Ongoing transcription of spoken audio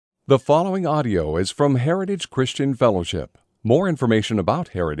The following audio is from Heritage Christian Fellowship. More information about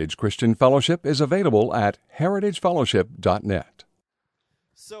Heritage Christian Fellowship is available at heritagefellowship.net.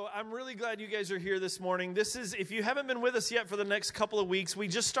 So I'm really glad you guys are here this morning. This is, if you haven't been with us yet for the next couple of weeks, we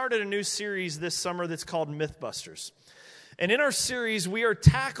just started a new series this summer that's called Mythbusters. And in our series, we are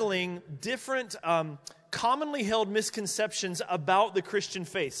tackling different commonly held misconceptions about the Christian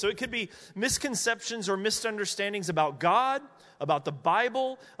faith. So it could be misconceptions or misunderstandings about God, about the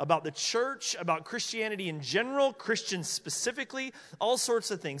Bible, about the church, about Christianity in general, Christians specifically, all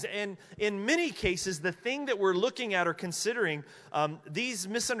sorts of things. And in many cases, the thing that we're looking at or considering, these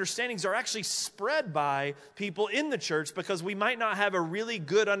misunderstandings are actually spread by people in the church because we might not have a really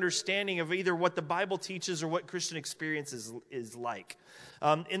good understanding of either what the Bible teaches or what Christian experience is like.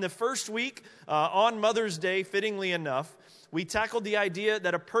 In the first week, on Mother's Day, fittingly enough, we tackled the idea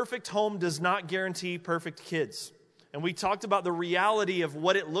that a perfect home does not guarantee perfect kids. And we talked about the reality of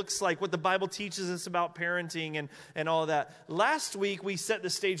what it looks like, what the Bible teaches us about parenting and all of that. Last week, we set the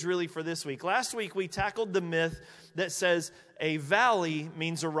stage really for this week. Last week, we tackled the myth that says a valley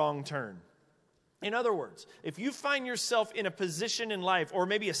means a wrong turn. In other words, if you find yourself in a position in life or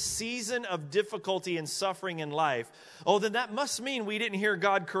maybe a season of difficulty and suffering in life, then that must mean we didn't hear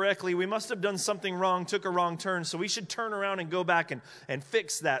God correctly. We must have done something wrong, took a wrong turn. So we should turn around and go back and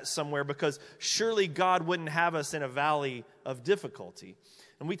fix that somewhere because surely God wouldn't have us in a valley of difficulty.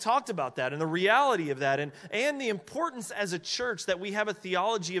 And we talked about that and the reality of that and the importance as a church that we have a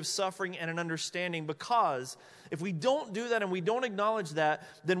theology of suffering and an understanding, because if we don't do that and we don't acknowledge that,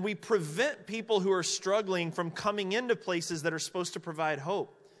 then we prevent people who are struggling from coming into places that are supposed to provide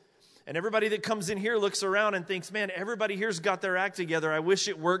hope. And everybody that comes in here looks around and thinks, man, everybody here's got their act together. I wish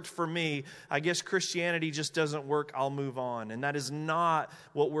it worked for me. I guess Christianity just doesn't work. I'll move on. And that is not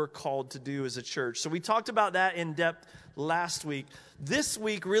what we're called to do as a church. So we talked about that in depth last week. This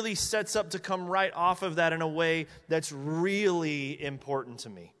week really sets up to come right off of that in a way that's really important to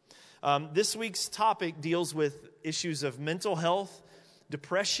me. This week's topic deals with issues of mental health,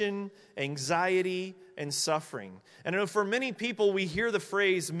 depression, anxiety, and suffering. And I know for many people, we hear the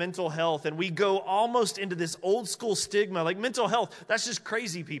phrase mental health and we go almost into this old school stigma, like mental health, that's just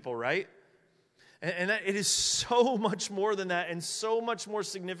crazy people, right? And it is so much more than that and so much more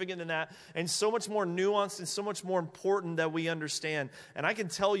significant than that and so much more nuanced and so much more important that we understand. And I can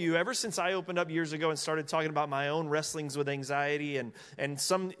tell you, ever since I opened up years ago and started talking about my own wrestlings with anxiety and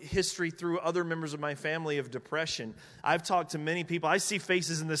some history through other members of my family of depression, I've talked to many people. I see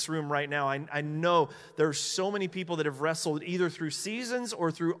faces in this room right now. I know there are so many people that have wrestled either through seasons or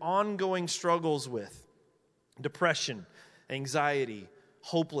through ongoing struggles with depression, anxiety,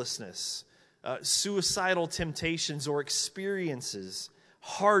 hopelessness, suicidal temptations or experiences,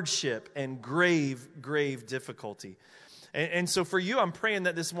 hardship, and grave difficulty. And so for you, I'm praying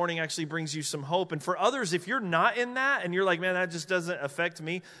that this morning actually brings you some hope. And for others, if you're not in that and you're like, man, that just doesn't affect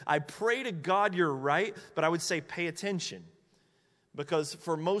me, I pray to God you're right, but I would say pay attention. Because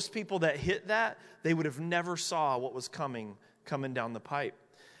for most people that hit that, they would have never saw what was coming down the pipe.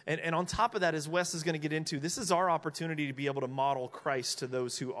 And on top of that, as Wes is going to get into, this is our opportunity to be able to model Christ to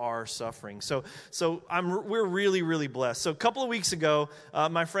those who are suffering. So we're really, really blessed. So a couple of weeks ago,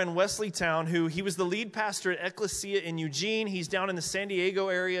 my friend Wesley Towne, he was the lead pastor at Ecclesia in Eugene. He's down in the San Diego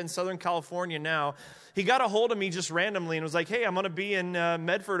area in Southern California now. He got a hold of me just randomly and was like, hey, I'm going to be in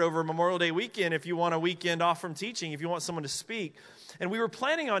Medford over Memorial Day weekend if you want a weekend off from teaching, if you want someone to speak. And we were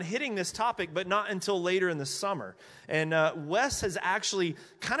planning on hitting this topic, but not until later in the summer. And Wes has actually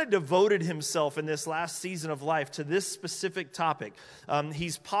kind of devoted himself in this last season of life to this specific topic.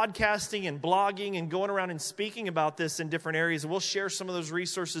 He's podcasting and blogging and going around and speaking about this in different areas. And we'll share some of those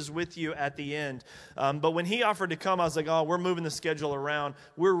resources with you at the end. But when he offered to come, I was like, we're moving the schedule around.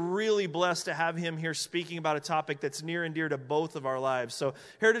 We're really blessed to have him here speaking about a topic that's near and dear to both of our lives. So,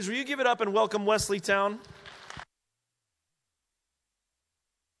 Heritage, will you give it up and welcome Wesley Towne?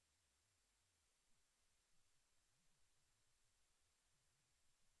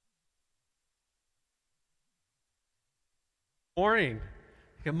 Morning.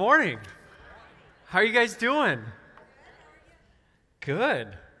 Good morning. How are you guys doing?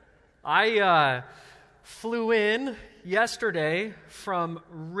 Good. I flew in yesterday from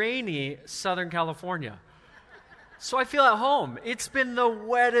rainy Southern California. So I feel at home. It's been the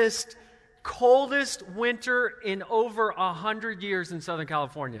wettest, coldest winter in over 100 years in Southern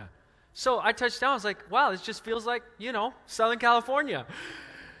California. So I touched down. I was like, wow, this just feels like, Southern California.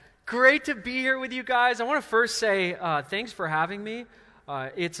 Great to be here with you guys. I want to first say thanks for having me.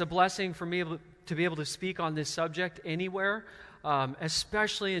 It's a blessing for me to be able to speak on this subject anywhere,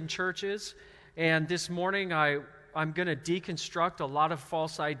 especially in churches. And this morning I I'm going to deconstruct a lot of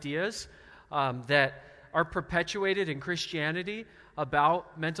false ideas that are perpetuated in Christianity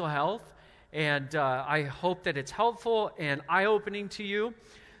about mental health. And I hope that it's helpful and eye-opening to you.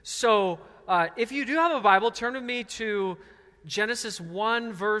 So if you do have a Bible, turn with me to Genesis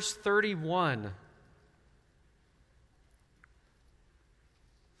 1, verse 31.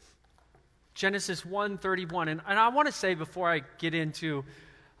 Genesis 1:31. And I want to say before I get into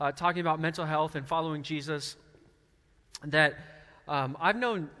talking about mental health and following Jesus that I've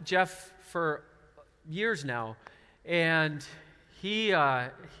known Jeff for years now, and he's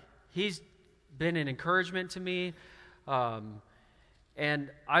been an encouragement to me.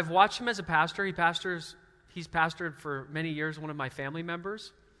 And I've watched him as a pastor. He's pastored for many years, one of my family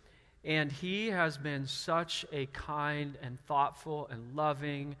members. And he has been such a kind and thoughtful and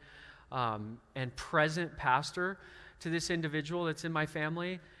loving and present pastor to this individual that's in my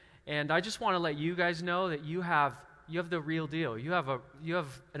family. And I just want to let you guys know that you have the real deal. You have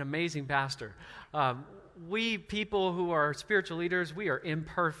an amazing pastor. We people who are spiritual leaders, we are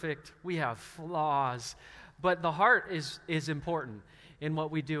imperfect. We have flaws, but the heart is important in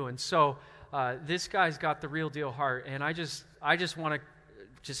what we do. And so this guy's got the real deal heart. And I just want to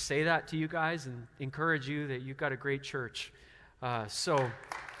just say that to you guys and encourage you that you've got a great church. So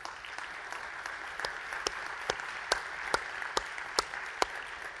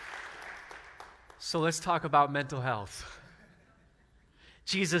let's talk about mental health.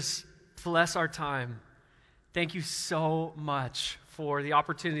 Jesus, bless our time. Thank you so much for the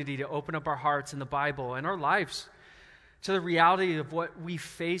opportunity to open up our hearts in the Bible and our lives to the reality of what we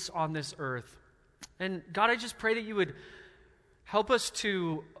face on this earth. And God, I just pray that you would help us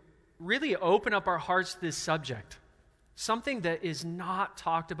to really open up our hearts to this subject, something that is not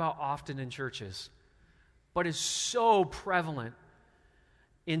talked about often in churches, but is so prevalent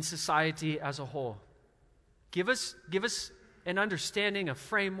in society as a whole. Give us an understanding, a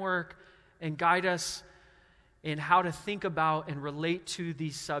framework, and guide us in how to think about and relate to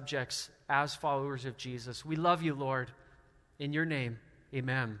these subjects as followers of Jesus. We love you, Lord. In your name,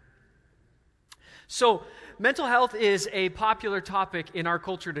 amen. So, mental health is a popular topic in our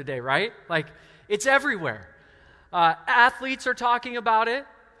culture today, right? Like, it's everywhere. Athletes are talking about it.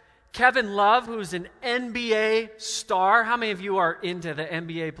 Kevin Love, who's an NBA star. How many of you are into the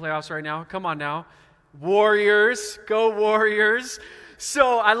NBA playoffs right now? Come on now. Warriors. Go Warriors.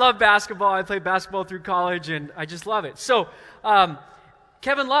 So I love basketball. I played basketball through college, and I just love it. So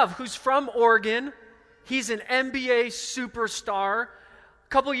Kevin Love, who's from Oregon, he's an NBA superstar. A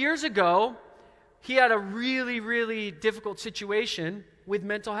couple years ago, he had a really, really difficult situation with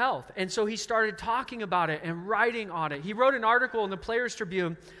mental health. And so he started talking about it and writing on it. He wrote an article in the Players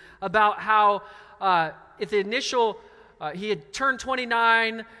Tribune about how at the initial, he had turned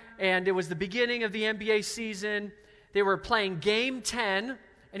 29, and it was the beginning of the NBA season. They were playing Game 10,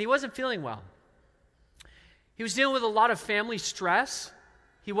 and he wasn't feeling well. He was dealing with a lot of family stress.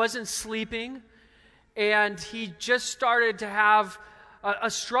 He wasn't sleeping, and he just started to have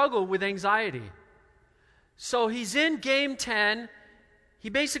a struggle with anxiety. So he's in Game 10. He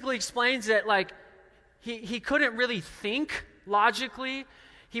basically explains that, like, he couldn't really think logically.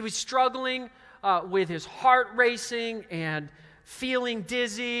 He was struggling with his heart racing and feeling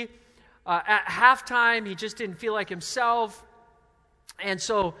dizzy. At halftime, he just didn't feel like himself. And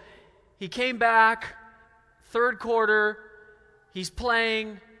so he came back, third quarter, he's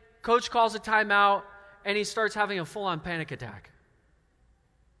playing, coach calls a timeout, and he starts having a full-on panic attack.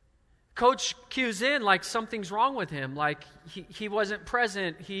 Coach cues in like something's wrong with him, like he wasn't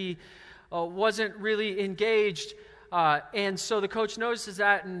present, he wasn't really engaged. And so the coach notices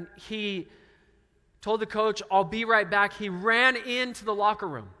that, and he told the coach, "I'll be right back." He ran into the locker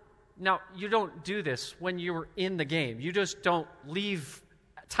room. Now, you don't do this when you're in the game. You just don't leave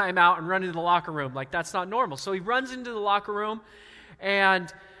timeout and run into the locker room. Like, that's not normal. So he runs into the locker room,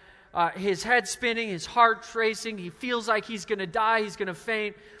 and his head's spinning, his heart's racing. He feels like he's going to die, he's going to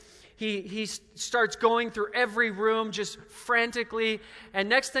faint. He starts going through every room just frantically, and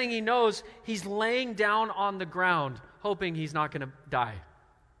next thing he knows, he's laying down on the ground, hoping he's not going to die.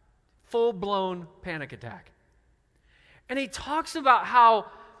 Full-blown panic attack. And he talks about how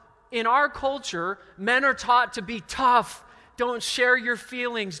in our culture, men are taught to be tough. Don't share your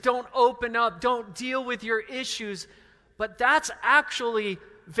feelings. Don't open up. Don't deal with your issues. But that's actually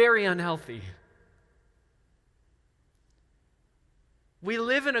very unhealthy. We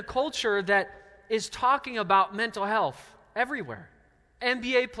live in a culture that is talking about mental health everywhere.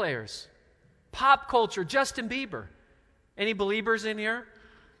 NBA players, pop culture, Justin Bieber. Any believers in here?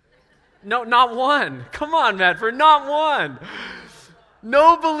 No, not one. Come on, Medford, not one.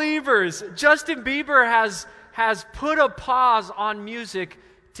 No believers. Justin Bieber has has put a pause on music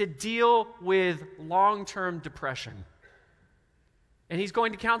to deal with long-term depression. And he's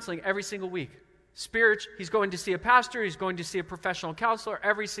going to counseling every single week. He's going to see a pastor, he's going to see a professional counselor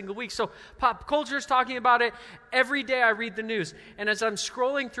every single week. So pop culture is talking about it. Every day I read the news. And as I'm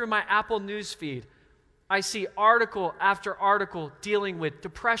scrolling through my Apple News feed, I see article after article dealing with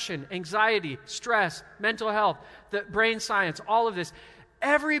depression, anxiety, stress, mental health, the brain science, all of this.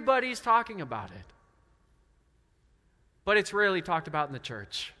 Everybody's talking about it. But it's rarely talked about in the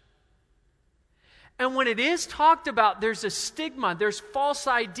church. And when it is talked about, there's a stigma, there's false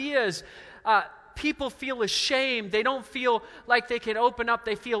ideas. People feel ashamed. They don't feel like they can open up.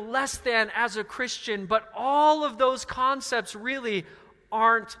 They feel less than as a Christian. But all of those concepts really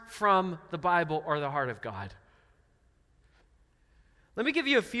aren't from the Bible or the heart of God. Let me give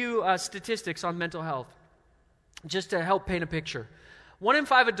you a few statistics on mental health, just to help paint a picture. 1 in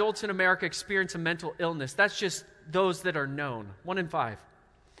 5 adults in America experience a mental illness. That's just those that are known. 1 in 5.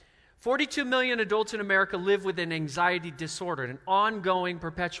 42 million adults in America live with an anxiety disorder, an ongoing,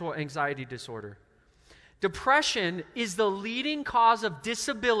 perpetual anxiety disorder. Depression is the leading cause of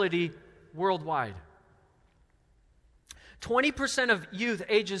disability worldwide. 20% of youth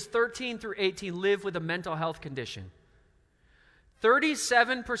ages 13 through 18 live with a mental health condition.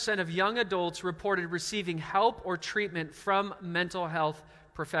 37% of young adults reported receiving help or treatment from mental health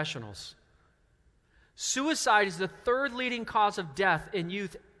professionals. Suicide is the third leading cause of death in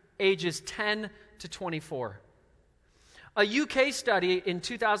youth ages 10 to 24. A UK study in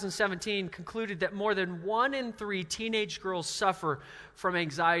 2017 concluded that more than 1 in 3 teenage girls suffer from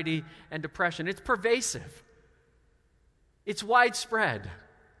anxiety and depression. It's pervasive. It's widespread.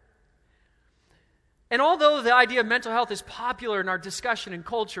 And although the idea of mental health is popular in our discussion in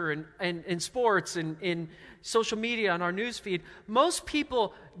culture and in sports and in social media on our newsfeed, most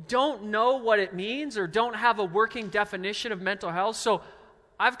people don't know what it means or don't have a working definition of mental health. So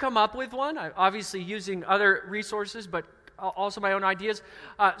I've come up with one, obviously using other resources, but also my own ideas.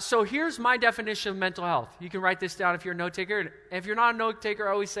 So here's my definition of mental health. You can write this down if you're a note taker. And if you're not a note taker,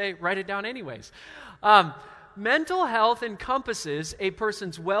 I always say write it down anyways. Mental health encompasses a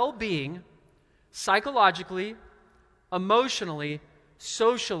person's well-being psychologically, emotionally,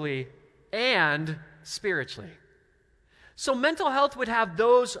 socially, and spiritually. So mental health would have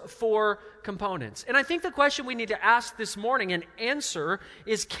those 4 components. And I think the question we need to ask this morning and answer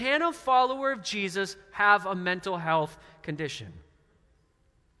is, can a follower of Jesus have a mental health condition?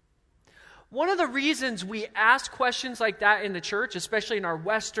 One of the reasons we ask questions like that in the church, especially in our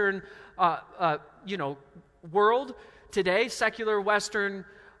Western world today, secular Western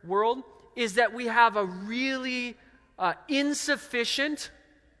world, is that we have a really insufficient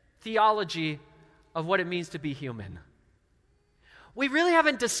theology of what it means to be human. We really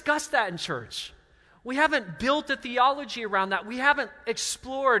haven't discussed that in church. We haven't built a theology around that. We haven't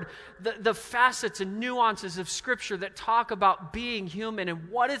explored the facets and nuances of Scripture that talk about being human and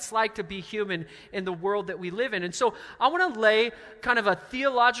what it's like to be human in the world that we live in. And so I want to lay kind of a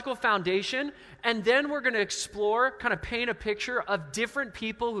theological foundation, and then we're going to explore, kind of paint a picture of different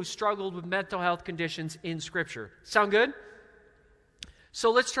people who struggled with mental health conditions in Scripture. Sound good?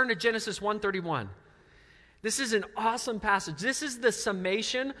 So let's turn to Genesis 1:31. This is an awesome passage. This is the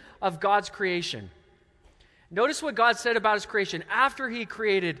summation of God's creation. Notice what God said about his creation. After he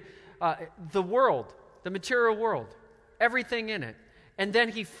created the world, the material world, everything in it, and then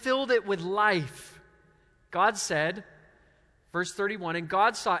he filled it with life. God said, verse 31, and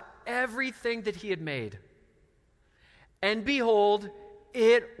God saw everything that he had made. And behold,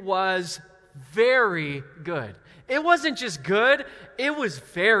 it was very good. It wasn't just good, it was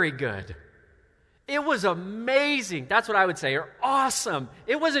very good. It was amazing. That's what I would say, or awesome.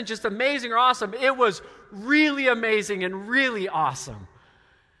 It wasn't just amazing or awesome. It was really amazing and really awesome.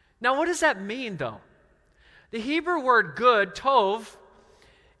 Now, what does that mean, though? The Hebrew word good, tov,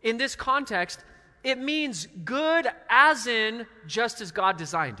 in this context, it means good as in just as God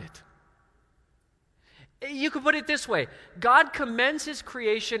designed it. You could put it this way. God commends his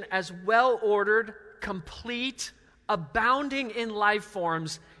creation as well-ordered, complete, abounding in life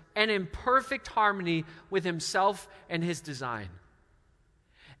forms, and in perfect harmony with himself and his design.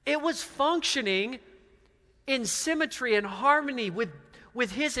 It was functioning in symmetry and harmony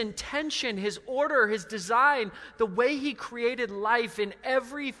with his intention, his order, his design. The way he created life in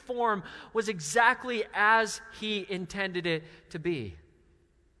every form was exactly as he intended it to be.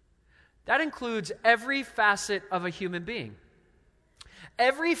 That includes every facet of a human being.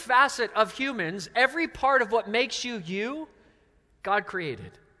 Every facet of humans, every part of what makes you you, God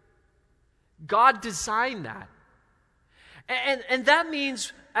created. God designed that. And that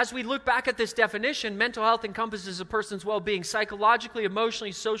means, as we look back at this definition, mental health encompasses a person's well-being psychologically,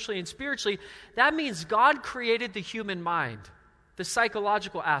 emotionally, socially, and spiritually. That means God created the human mind, the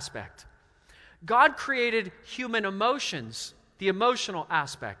psychological aspect. God created human emotions, the emotional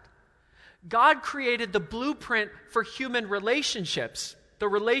aspect. God created the blueprint for human relationships, the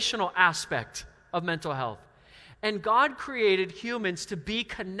relational aspect of mental health. And God created humans to be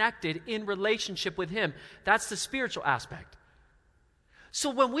connected in relationship with Him. That's the spiritual aspect.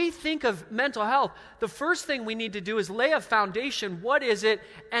 So when we think of mental health, the first thing we need to do is lay a foundation. What is it?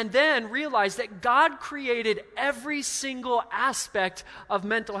 And then realize that God created every single aspect of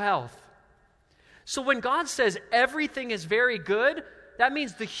mental health. So when God says everything is very good, that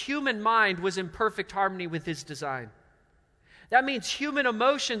means the human mind was in perfect harmony with His design. That means human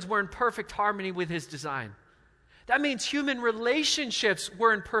emotions were in perfect harmony with His design. That means human relationships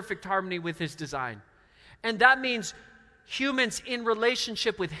were in perfect harmony with His design. And that means humans in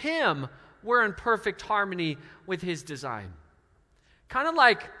relationship with Him were in perfect harmony with His design. Kind of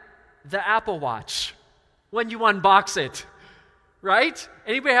like the Apple Watch when you unbox it, right?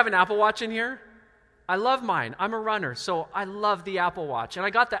 Anybody have an Apple Watch in here? I love mine. I'm a runner, so I love the Apple Watch. And I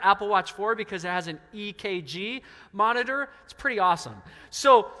got the Apple Watch 4 because it has an EKG monitor. It's pretty awesome.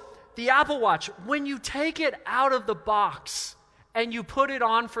 So the Apple Watch, when you take it out of the box and you put it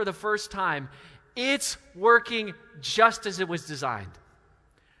on for the first time, it's working just as it was designed.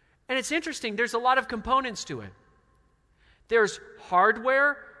 And it's interesting, there's a lot of components to it. There's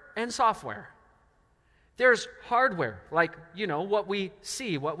hardware and software. There's hardware, like, what we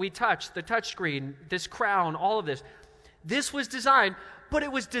see, what we touch, the touchscreen, this crown, all of this. This was designed, but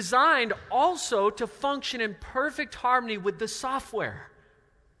it was designed also to function in perfect harmony with the software.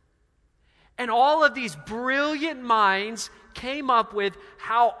 And all of these brilliant minds came up with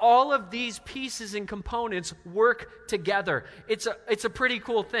how all of these pieces and components work together. It's a pretty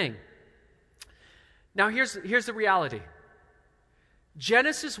cool thing. Now here's the reality.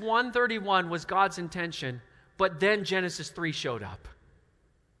 Genesis 1:31 was God's intention, but then Genesis 3 showed up.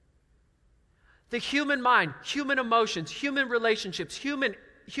 The human mind, human emotions, human relationships,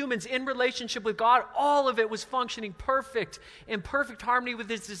 humans in relationship with God, all of it was functioning in perfect harmony with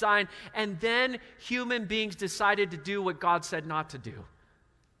His design, and then human beings decided to do what God said not to do.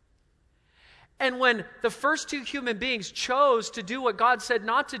 And when the first two human beings chose to do what God said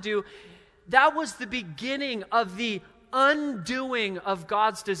not to do, that was the beginning of the undoing of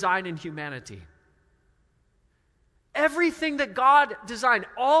God's design in humanity. Everything that God designed,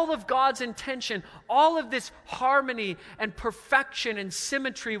 all of God's intention, all of this harmony and perfection and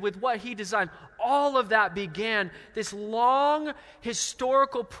symmetry with what He designed, all of that began this long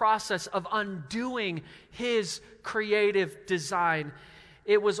historical process of undoing His creative design.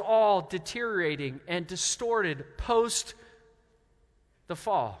 It was all deteriorating and distorted post the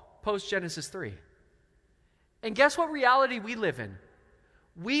fall, post Genesis 3. And guess what reality we live in?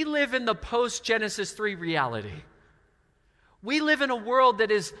 We live in the post Genesis 3 reality. We live in a world that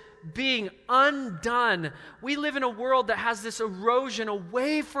is being undone. We live in a world that has this erosion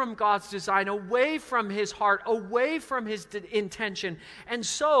away from God's design, away from His heart, away from His intention. And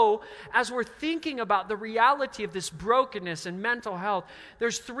so, as we're thinking about the reality of this brokenness and mental health,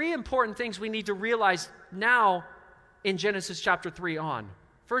 there's three important things we need to realize now in Genesis chapter 3 on.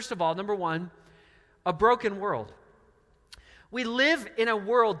 First of all, number one, a broken world. We live in a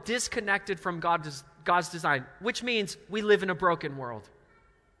world disconnected from God's design, which means we live in a broken world.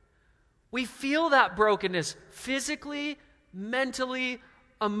 We feel that brokenness physically, mentally,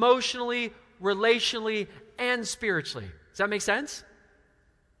 emotionally, relationally, and spiritually. Does that make sense?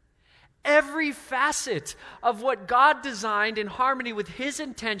 Every facet of what God designed in harmony with His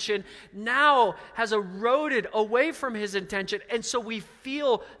intention now has eroded away from His intention, and so we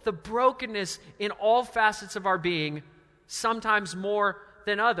feel the brokenness in all facets of our being, sometimes more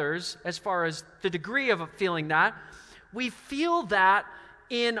than others as far as the degree of feeling that. We feel that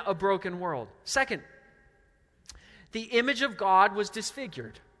in a broken world. Second, the image of God was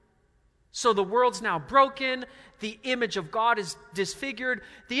disfigured. So the world's now broken. The image of God is disfigured.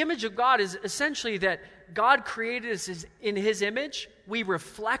 The image of God is essentially that God created us in His image. We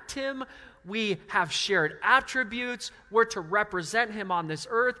reflect Him. We have shared attributes. We're to represent Him on this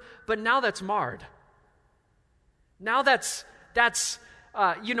earth. But now that's marred. Now that's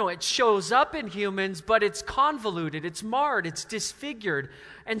it shows up in humans, but it's convoluted, it's marred, it's disfigured.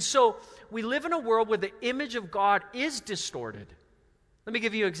 And so we live in a world where the image of God is distorted. Let me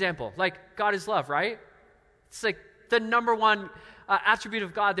give you an example. Like, God is love, right? It's like the number one attribute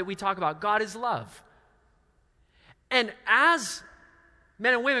of God that we talk about. God is love. And as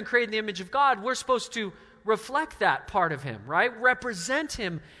men and women created in the image of God, we're supposed to reflect that part of him, right? Represent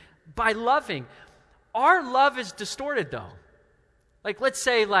him by loving. Our love is distorted, though. Like, let's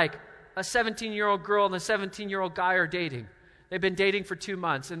say, like, a 17-year-old girl and a 17-year-old guy are dating. They've been dating for 2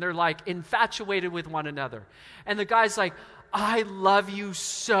 months, and they're, like, infatuated with one another. And the guy's like, I love you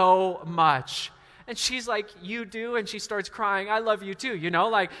so much. And she's like, you do? And she starts crying, I love you too,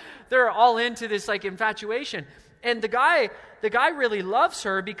 Like, they're all into this, like, infatuation. And the guy really loves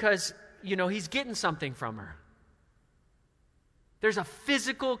her because, he's getting something from her. There's a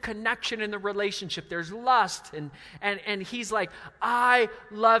physical connection in the relationship. There's lust. And he's like, I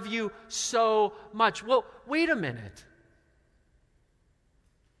love you so much. Well, wait a minute.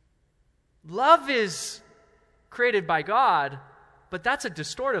 Love is created by God, but that's a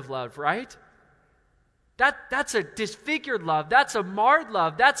distortive love, right? That's a disfigured love. That's a marred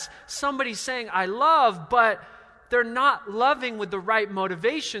love. That's somebody saying, I love, but they're not loving with the right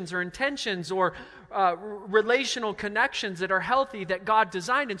motivations or intentions or relational connections that are healthy that God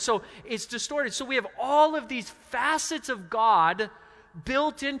designed. And so it's distorted. So we have all of these facets of God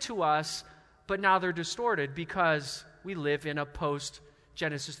built into us, but now they're distorted because we live in a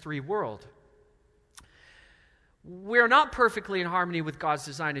post-Genesis 3 world. We're not perfectly in harmony with God's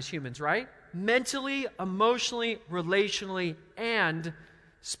design as humans, right? Mentally, emotionally, relationally, and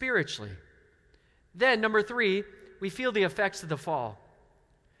spiritually. Then, number 3, we feel the effects of the fall.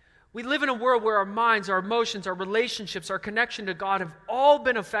 We live in a world where our minds, our emotions, our relationships, our connection to God have all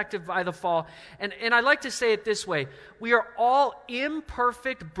been affected by the fall. And I like to say it this way. We are all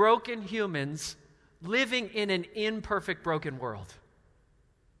imperfect, broken humans living in an imperfect, broken world.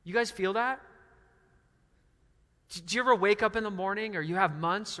 You guys feel that? Do you ever wake up in the morning, or you have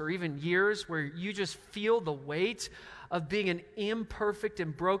months or even years where you just feel the weight of being an imperfect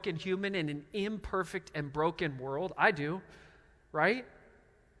and broken human in an imperfect and broken world? I do, right?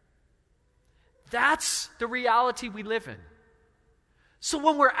 That's the reality we live in. So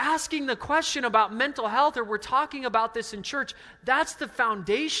when we're asking the question about mental health, or we're talking about this in church, that's the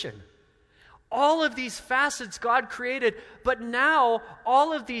foundation. All of these facets God created, but now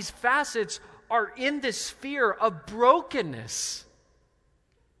all of these facets are in this sphere of brokenness.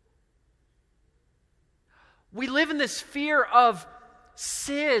 We live in this sphere of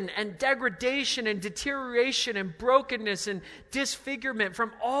sin and degradation and deterioration and brokenness and disfigurement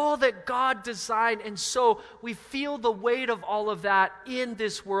from all that God designed. And so we feel the weight of all of that in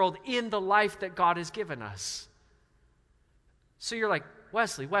this world, in the life that God has given us. So you're like,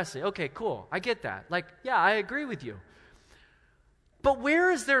 Wesley, okay, cool, I get that. Like, yeah, I agree with you. But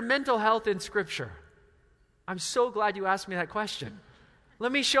where is there mental health in Scripture? I'm so glad you asked me that question.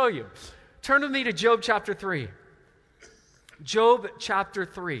 Let me show you. Turn with me to Job chapter 3. Job chapter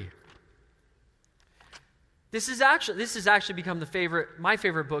 3. This has actually become my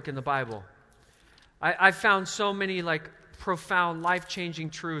favorite book in the Bible. I've found so many profound, life-changing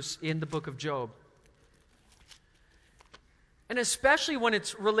truths in the book of Job. And especially when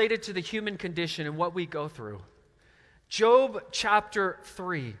it's related to the human condition and what we go through. Job chapter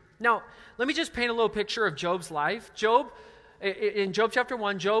 3. Now, let me just paint a little picture of Job's life. In Job chapter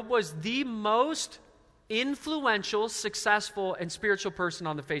 1, Job was the most influential, successful, and spiritual person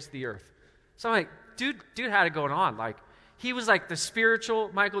on the face of the earth. So I'm like, dude had it going on. Like, he was like the spiritual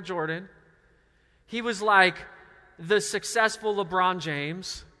Michael Jordan. He was like the successful LeBron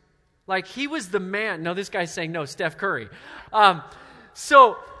James. Like, he was the man. No, this guy's saying no, Steph Curry.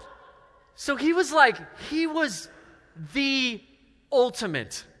 So he was the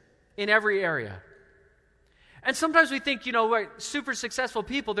ultimate in every area. And sometimes we think, super successful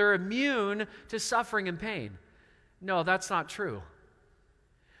people, they're immune to suffering and pain. No, that's not true.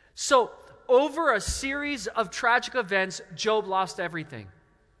 So, over a series of tragic events, Job lost everything.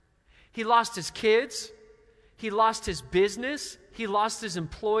 He lost his kids. He lost his business. He lost his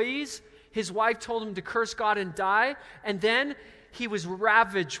employees. His wife told him to curse God and die. And then he was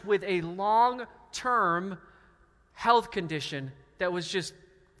ravaged with a long-term health condition that was just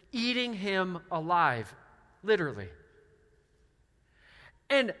eating him alive. Literally.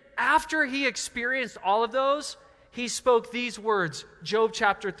 And after he experienced all of those, he spoke these words, Job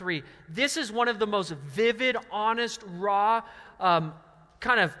chapter 3. This is one of the most vivid, honest, raw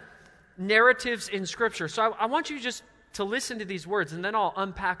kind of narratives in Scripture. So I want you just to listen to these words, and then I'll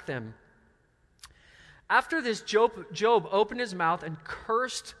unpack them. After this, Job opened his mouth and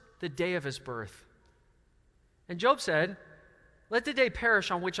cursed the day of his birth. And Job said, "Let the day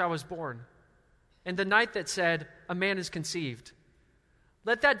perish on which I was born, and the night that said, a man is conceived.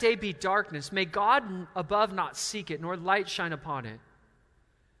 Let that day be darkness. May God above not seek it, nor light shine upon it.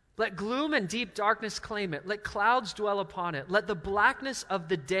 Let gloom and deep darkness claim it. Let clouds dwell upon it. Let the blackness of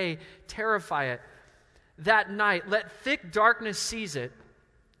the day terrify it. that night. Let thick darkness seize it.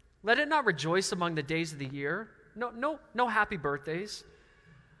 Let it not rejoice among the days of the year. No happy birthdays.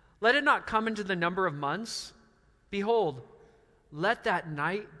 Let it not come into the number of months. Behold, let that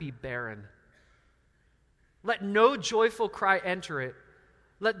night be barren. Let no joyful cry enter it.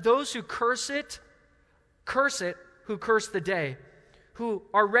 Let those who curse it who curse the day, who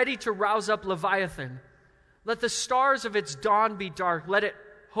are ready to rouse up Leviathan. Let the stars of its dawn be dark. Let it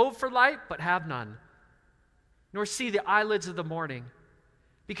hope for light, but have none, nor see the eyelids of the morning,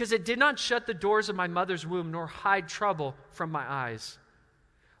 because it did not shut the doors of my mother's womb, nor hide trouble from my eyes.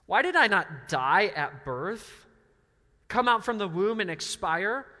 Why did I not die at birth, come out from the womb and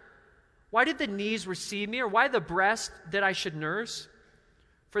expire? Why did the knees receive me, or why the breast that I should nurse?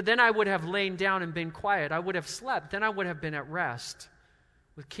 For then I would have lain down and been quiet. I would have slept. Then I would have been at rest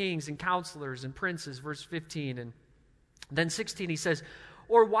with kings and counselors and princes. Verse 15. And then 16 he says,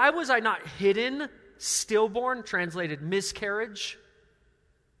 or why was I not hidden, stillborn, translated miscarriage?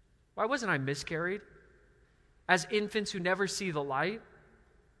 Why wasn't I miscarried? As infants who never see the light.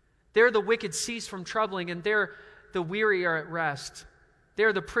 There the wicked cease from troubling, and there the weary are at rest.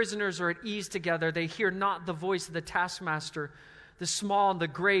 There the prisoners are at ease together. They hear not the voice of the taskmaster. The small and the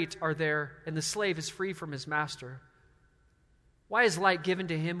great are there, and the slave is free from his master. Why is light given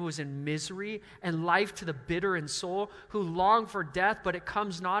to him who is in misery, and life to the bitter in soul, who long for death, but it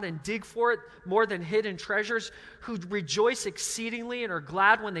comes not, and dig for it more than hidden treasures, who rejoice exceedingly and are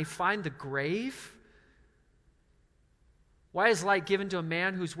glad when they find the grave? Why is light given to a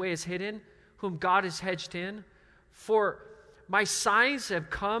man whose way is hidden, whom God has hedged in? For my sighs have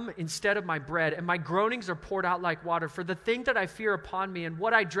come instead of my bread, and my groanings are poured out like water. For the thing that I fear upon me, and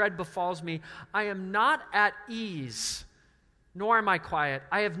what I dread befalls me, I am not at ease, nor am I quiet.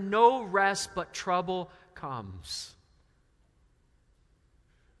 I have no rest, but trouble comes.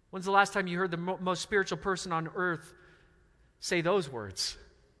 When's the last time you heard the most spiritual person on earth say those words?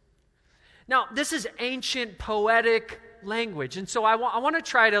 Now, this is ancient poetic language, and so I want to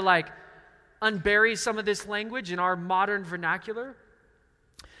try to unbury some of this language in our modern vernacular.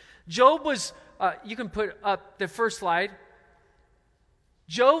 Job was, you can put up the first slide.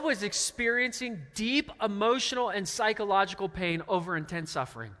 Job was experiencing deep emotional and psychological pain over intense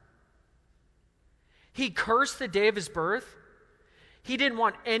suffering. He cursed the day of his birth. He didn't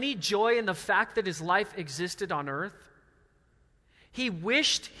want any joy in the fact that his life existed on earth. He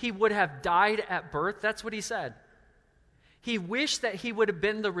wished he would have died at birth. That's what he said. He wished that he would have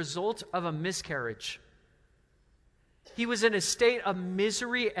been the result of a miscarriage. He was in a state of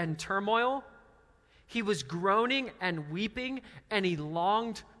misery and turmoil. He was groaning and weeping, and he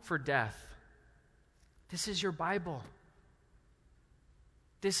longed for death. This is your Bible.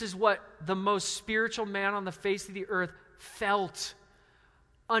 This is what the most spiritual man on the face of the earth felt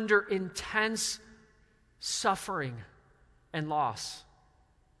under intense suffering and loss.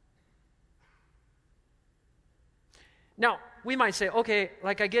 Now, we might say, okay,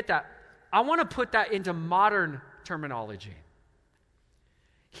 I get that. I want to put that into modern terminology.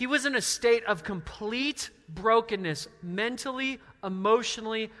 He was in a state of complete brokenness, mentally,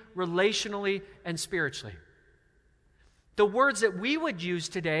 emotionally, relationally, and spiritually. The words that we would use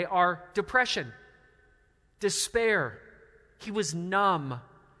today are depression, despair. He was numb.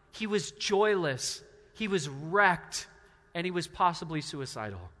 He was joyless. He was wrecked. And he was possibly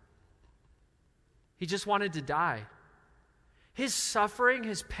suicidal. He just wanted to die. His suffering,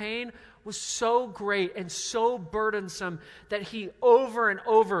 his pain was so great and so burdensome that he over and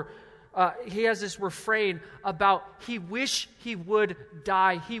over, he has this refrain about he wished he would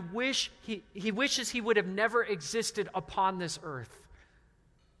die. He wishes he would have never existed upon this earth.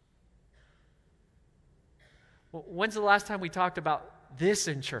 Well, when's the last time we talked about this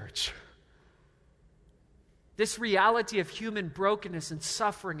in church? This reality of human brokenness and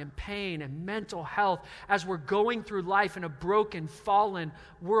suffering and pain and mental health as we're going through life in a broken, fallen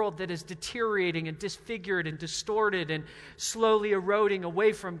world that is deteriorating and disfigured and distorted and slowly eroding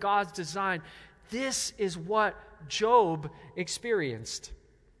away from God's design. This is what Job experienced.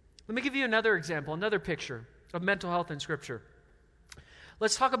 Let me give you another example, another picture of mental health in Scripture.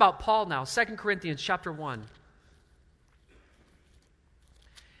 Let's talk about Paul now, 2 Corinthians chapter 1.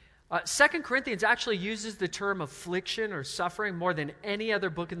 2 Corinthians actually uses the term affliction or suffering more than any other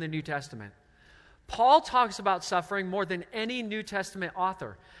book in the New Testament. Paul talks about suffering more than any New Testament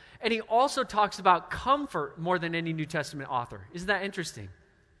author. And he also talks about comfort more than any New Testament author. Isn't that interesting?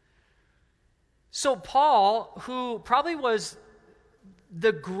 So Paul, who probably was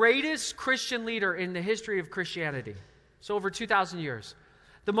the greatest Christian leader in the history of Christianity, so over 2,000 years,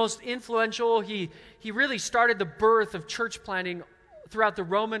 the most influential, he really started the birth of church planting throughout the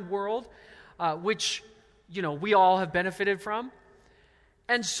Roman world, which we all have benefited from.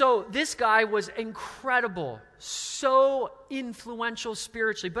 And so this guy was incredible, so influential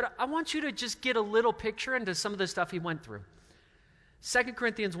spiritually. But I want you to just get a little picture into some of the stuff he went through. 2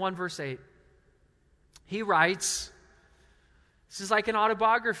 Corinthians 1, verse 8. He writes, this is like an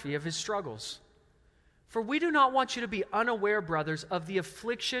autobiography of his struggles. For we do not want you to be unaware, brothers, of the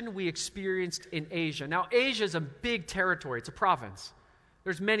affliction we experienced in Asia. Now, Asia is a big territory. It's a province.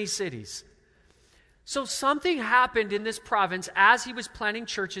 There's many cities. So something happened in this province as he was planting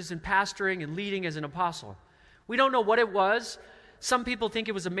churches and pastoring and leading as an apostle. We don't know what it was. Some people think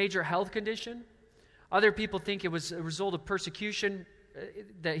it was a major health condition. Other people think it was a result of persecution,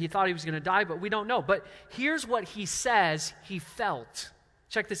 that he thought he was going to die, but we don't know. But here's what he says he felt.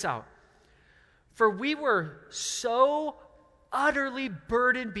 Check this out. For we were so utterly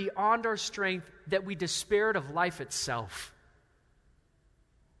burdened beyond our strength that we despaired of life itself.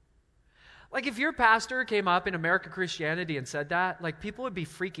 Like if your pastor came up in American Christianity and said that, like people would be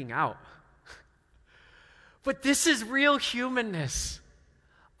freaking out. But this is real humanness.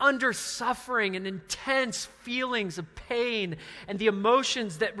 Under suffering and intense feelings of pain and the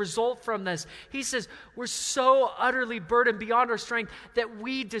emotions that result from this. He says, we're so utterly burdened beyond our strength that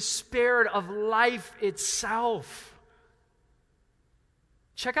we despaired of life itself.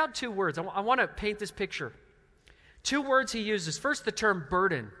 Check out two words. I want to paint this picture. Two words he uses. First, the term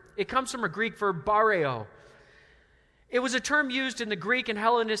burden. It comes from a Greek verb, bareo. It was a term used in the Greek and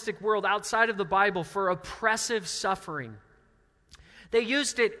Hellenistic world outside of the Bible for oppressive suffering. They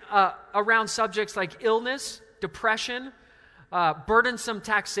used it around subjects like illness, depression, burdensome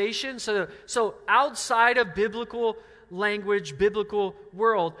taxation. So outside of biblical language, biblical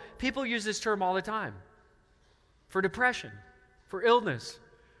world, people use this term all the time. For depression, for illness,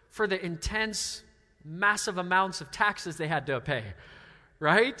 for the intense, massive amounts of taxes they had to pay.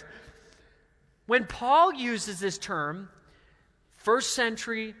 Right? When Paul uses this term, first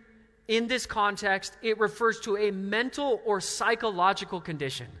century, in this context, it refers to a mental or psychological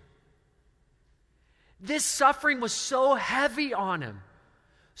condition. This suffering was so heavy on him,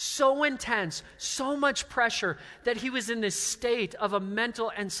 so intense, so much pressure, that he was in this state of a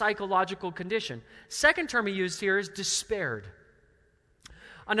mental and psychological condition. Second term he used here is despaired.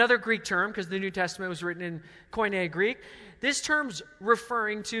 Another Greek term, because the New Testament was written in Koine Greek, this term's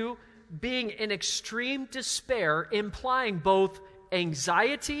referring to being in extreme despair, implying both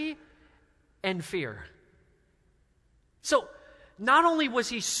anxiety and fear. So, not only was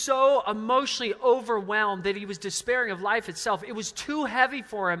he so emotionally overwhelmed that he was despairing of life itself, it was too heavy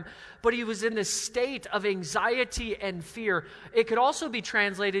for him, but he was in this state of anxiety and fear. It could also be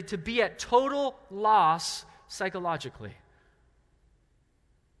translated to be at total loss psychologically.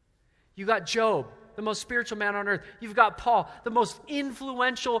 You got Job, the most spiritual man on earth. You've got Paul, the most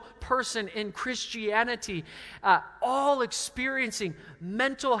influential person in Christianity, all experiencing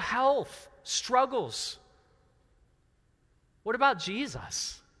mental health struggles. What about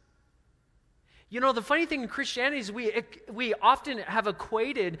Jesus? The funny thing in Christianity is we often have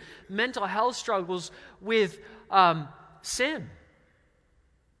equated mental health struggles with sin.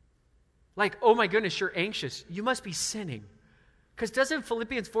 Like, oh my goodness, you're anxious. You must be sinning. Because doesn't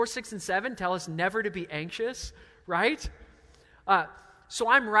Philippians 4, 6, and 7 tell us never to be anxious, right? So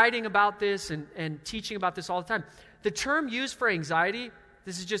I'm writing about this and teaching about this all the time. The term used for anxiety,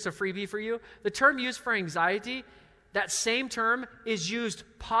 this is just a freebie for you. The term used for anxiety, that same term is used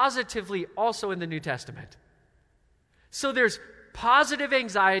positively also in the New Testament. So there's positive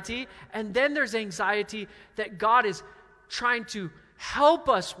anxiety, and then there's anxiety that God is trying to help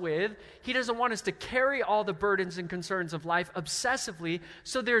us with. He doesn't want us to carry all the burdens and concerns of life obsessively.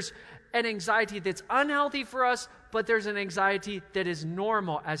 So there's an anxiety that's unhealthy for us, but there's an anxiety that is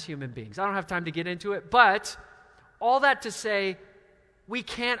normal as human beings. I don't have time to get into it, but all that to say, we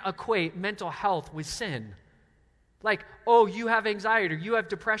can't equate mental health with sin. Like, oh, you have anxiety or you have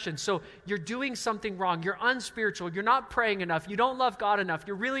depression, so you're doing something wrong. You're unspiritual. You're not praying enough. You don't love God enough.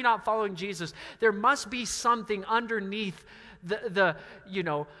 You're really not following Jesus. There must be something underneath the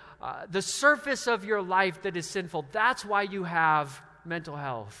surface of your life that is sinful. That's why you have mental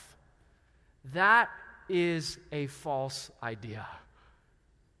health. That is a false idea.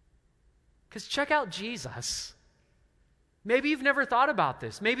 Because check out Jesus. Maybe you've never thought about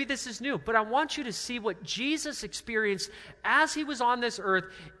this. Maybe this is new, but I want you to see what Jesus experienced as he was on this earth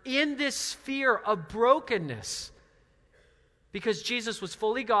in this sphere of brokenness. Because Jesus was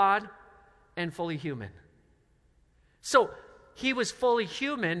fully God and fully human. So he was fully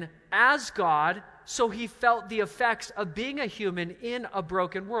human as God, so he felt the effects of being a human in a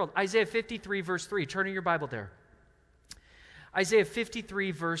broken world. Isaiah 53, verse 3. Turn in your Bible there. Isaiah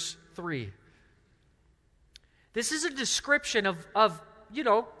 53, verse 3. This is a description of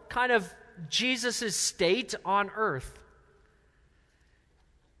kind of Jesus' state on earth.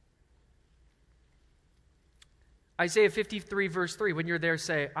 Isaiah 53, verse 3, when you're there,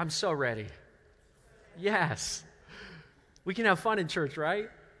 say, I'm so ready. Yes. We can have fun in church, right?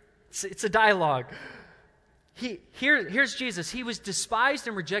 It's a dialogue. Here's Jesus. He was despised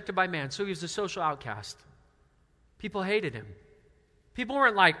and rejected by man, so he was a social outcast. People hated him. People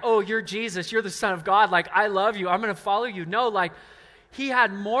weren't like, oh, you're Jesus, you're the Son of God, like, I love you, I'm going to follow you. No, like, he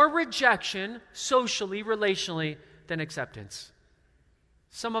had more rejection socially, relationally, than acceptance.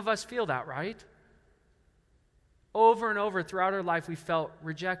 Some of us feel that, right? Over and over throughout our life, we felt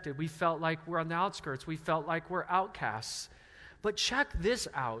rejected. We felt like we're on the outskirts. We felt like we're outcasts. But check this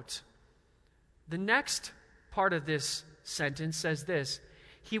out. The next part of this sentence says this: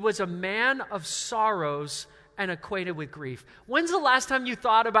 he was a man of sorrows and acquainted with grief. When's the last time you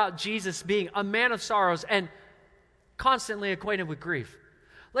thought about Jesus being a man of sorrows and constantly acquainted with grief?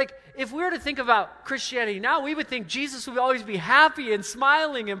 Like, if we were to think about Christianity now, we would think Jesus would always be happy and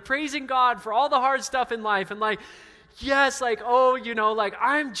smiling and praising God for all the hard stuff in life. And like, yes, like, oh, like,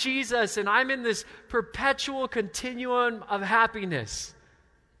 I'm Jesus and I'm in this perpetual continuum of happiness.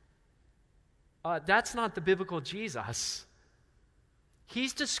 That's not the biblical Jesus.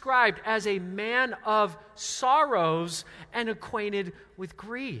 He's described as a man of sorrows and acquainted with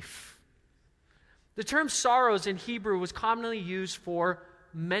grief. The term sorrows in Hebrew was commonly used for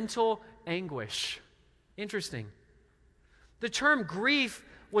mental anguish. Interesting. The term grief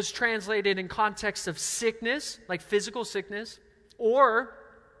was translated in context of sickness, like physical sickness, or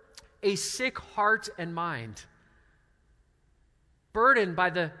a sick heart and mind. Burdened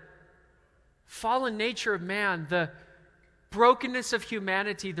by the fallen nature of man, the brokenness of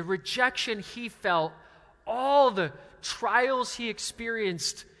humanity, the rejection he felt, all the trials he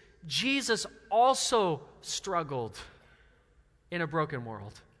experienced, Jesus also struggled in a broken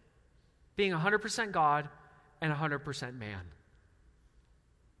world, being 100% God and 100% man.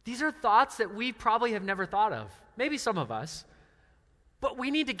 These are thoughts that we probably have never thought of, maybe some of us, but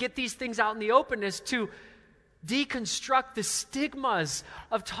we need to get these things out in the openness to deconstruct the stigmas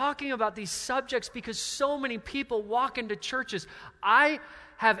of talking about these subjects, because so many people walk into churches. I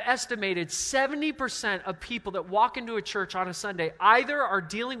have estimated 70% of people that walk into a church on a Sunday either are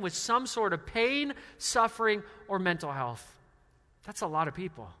dealing with some sort of pain, suffering, or mental health. That's a lot of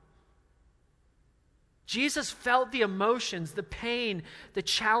people. Jesus felt the emotions, the pain, the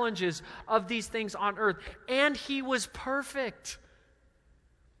challenges of these things on earth, and he was perfect.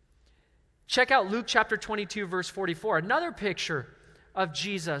 Check out Luke chapter 22, verse 44, another picture of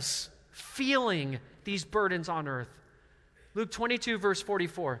Jesus feeling these burdens on earth. Luke 22, verse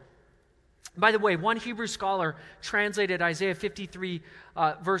 44. By the way, one Hebrew scholar translated Isaiah 53,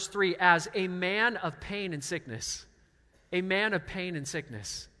 verse 3 as a man of pain and sickness. A man of pain and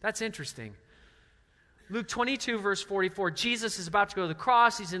sickness. That's interesting. Luke 22, verse 44, Jesus is about to go to the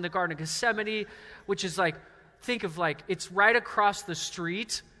cross. He's in the Garden of Gethsemane, which is like, think of like, it's right across the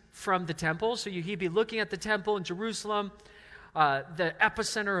street from the temple. So he'd be looking at the temple in Jerusalem, the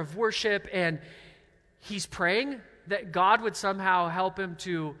epicenter of worship, and he's praying that God would somehow help him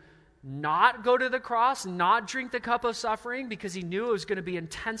to not go to the cross, not drink the cup of suffering, because he knew it was going to be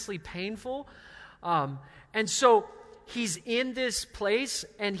intensely painful. And so he's in this place,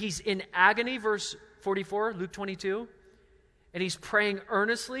 and he's in agony, verse 44, Luke 22, and he's praying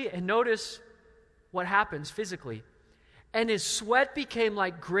earnestly, and notice what happens physically. And his sweat became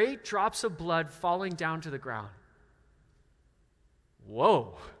like great drops of blood falling down to the ground.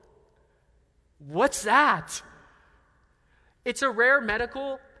 Whoa. What's that? It's a rare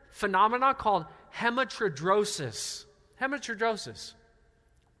medical phenomenon called hematidrosis. Hematidrosis.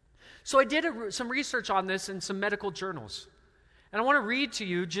 So I did some research on this in some medical journals. And I want to read to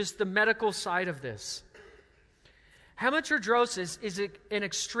you just the medical side of this. Hematidrosis is an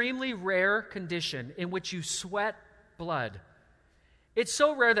extremely rare condition in which you sweat blood. It's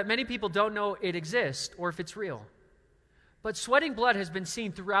so rare that many people don't know it exists or if it's real. But sweating blood has been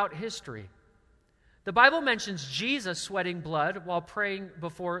seen throughout history. The Bible mentions Jesus sweating blood while praying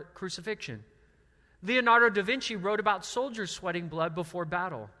before crucifixion. Leonardo da Vinci wrote about soldiers sweating blood before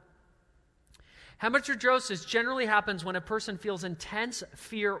battle. Hematidrosis generally happens when a person feels intense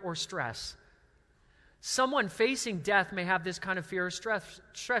fear or stress. Someone facing death may have this kind of fear or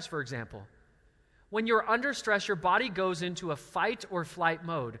stress, for example. When you're under stress, your body goes into a fight or flight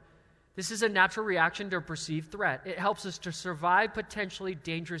mode. This is a natural reaction to a perceived threat. It helps us to survive potentially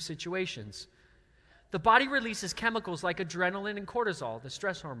dangerous situations. The body releases chemicals like adrenaline and cortisol, the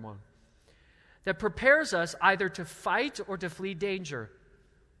stress hormone, that prepares us either to fight or to flee danger.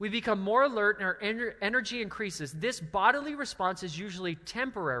 We become more alert and our energy increases. This bodily response is usually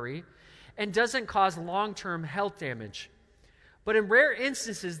temporary and doesn't cause long-term health damage. But in rare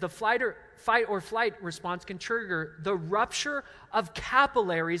instances, the fight or flight response can trigger the rupture of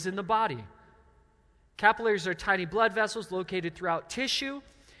capillaries in the body. Capillaries are tiny blood vessels located throughout tissue.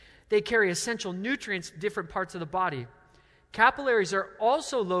 They carry essential nutrients to different parts of the body. Capillaries are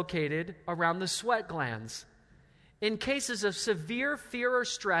also located around the sweat glands. In cases of severe fear or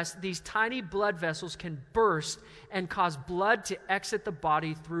stress, these tiny blood vessels can burst and cause blood to exit the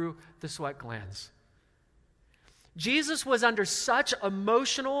body through the sweat glands. Jesus was under such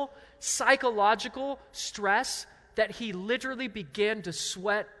emotional, psychological stress that he literally began to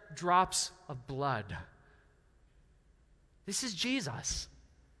sweat drops of blood. This is Jesus.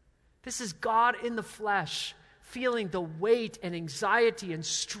 This is God in the flesh, feeling the weight and anxiety and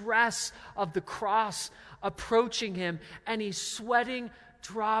stress of the cross approaching him, and he's sweating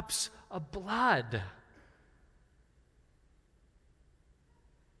drops of blood.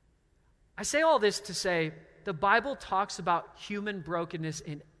 I say all this to say the Bible talks about human brokenness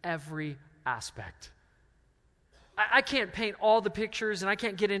in every aspect. I can't paint all the pictures and I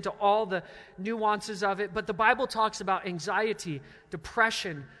can't get into all the nuances of it, but the Bible talks about anxiety,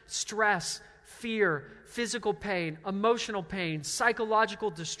 depression, stress, fear, physical pain, emotional pain,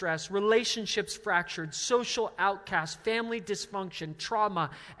 psychological distress, relationships fractured, social outcast, family dysfunction, trauma,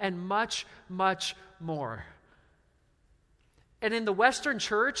 and much, much more. And in the Western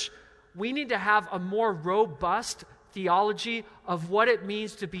church, we need to have a more robust theology of what it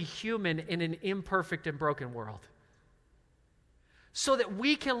means to be human in an imperfect and broken world, so that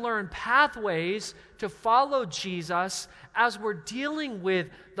we can learn pathways to follow Jesus as we're dealing with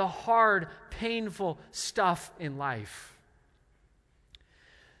the hard, painful stuff in life.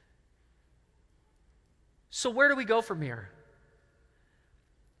 So where do we go from here?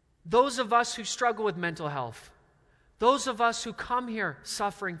 Those of us who struggle with mental health, those of us who come here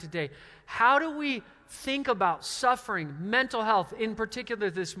suffering today, how do we think about suffering, mental health in particular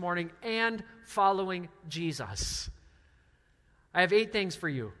this morning, and following Jesus? I have 8 things for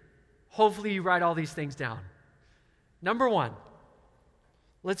you. Hopefully you write all these things down. Number 1,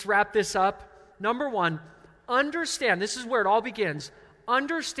 let's wrap this up. Number 1, understand, this is where it all begins,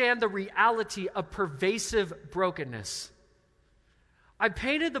 understand the reality of pervasive brokenness. I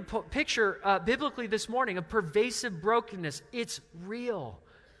painted the picture biblically this morning of pervasive brokenness. It's real.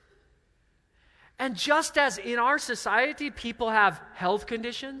 And just as in our society people have health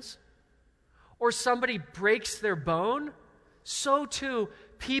conditions, or somebody breaks their bone, so too,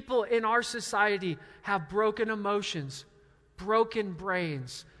 people in our society have broken emotions, broken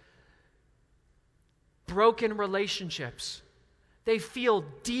brains, broken relationships. They feel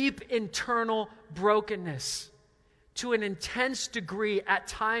deep internal brokenness to an intense degree at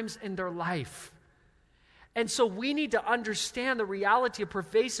times in their life. And so we need to understand the reality of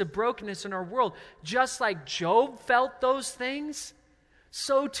pervasive brokenness in our world. Just like Job felt those things,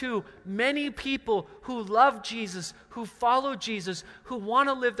 so too, many people who love Jesus, who follow Jesus, who want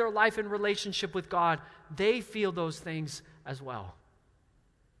to live their life in relationship with God, they feel those things as well.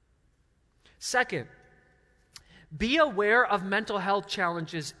 Second, be aware of mental health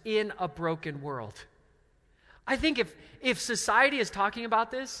challenges in a broken world. I think if society is talking about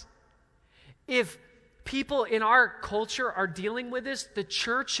this, if people in our culture are dealing with this, the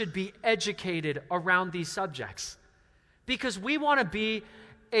church should be educated around these subjects. Because we want to be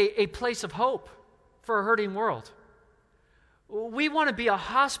a place of hope for a hurting world. We want to be a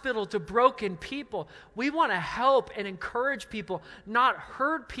hospital to broken people. We want to help and encourage people, not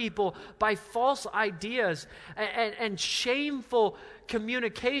hurt people by false ideas and shameful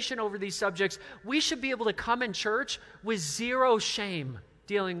communication over these subjects. We should be able to come in church with zero shame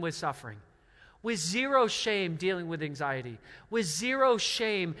dealing with suffering, with zero shame dealing with anxiety, with zero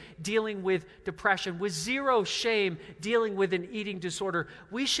shame dealing with depression, with zero shame dealing with an eating disorder.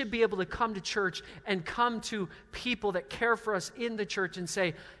 We should be able to come to church and come to people that care for us in the church and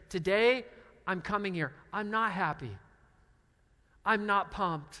say, today I'm coming here. I'm not happy. I'm not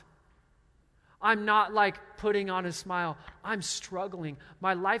pumped. I'm not like putting on a smile. I'm struggling.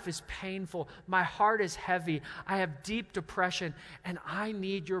 My life is painful. My heart is heavy. I have deep depression, and I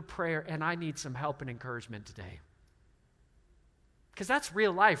need your prayer, and I need some help and encouragement today. Because that's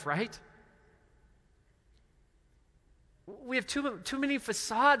real life, right? We have too many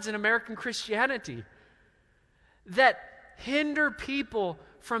facades in American Christianity that hinder people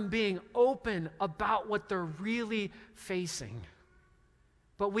from being open about what they're really facing.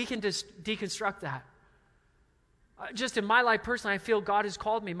 But we can just deconstruct that. Just in my life personally, I feel God has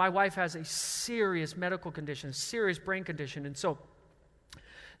called me. My wife has a serious medical condition, a serious brain condition. And so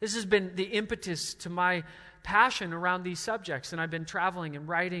This has been the impetus to my passion around these subjects, and I've been traveling and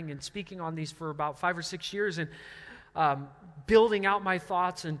writing and speaking on these for about 5 or 6 years and building out my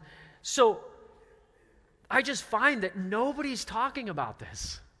thoughts. And so I just find that nobody's talking about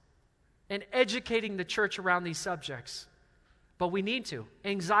this and educating the church around these subjects. But we need to.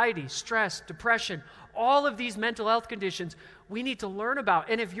 Anxiety, stress, depression, all of these mental health conditions we need to learn about.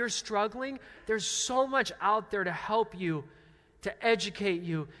 And if you're struggling, there's so much out there to help you, to educate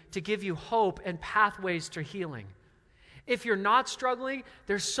you, to give you hope and pathways to healing. If you're not struggling,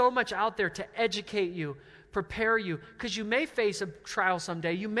 there's so much out there to educate you, prepare you, because you may face a trial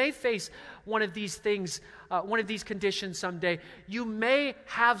someday. You may face one of these things, one of these conditions someday. You may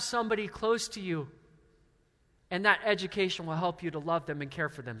have somebody close to you, and that education will help you to love them and care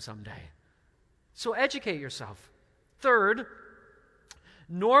for them someday. So educate yourself. Third,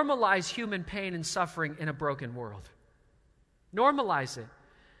 normalize human pain and suffering in a broken world. Normalize it.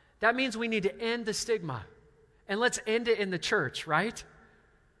 That means we need to end the stigma. And let's end it in the church, right?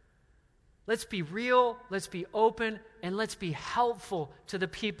 Let's be real, let's be open, and let's be helpful to the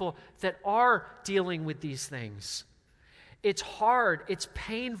people that are dealing with these things. It's hard, it's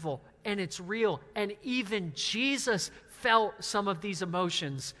painful, and it's real. And even Jesus felt some of these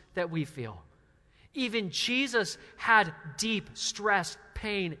emotions that we feel. Even Jesus had deep stress,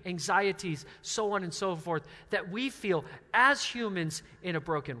 pain, anxieties, so on and so forth, that we feel as humans in a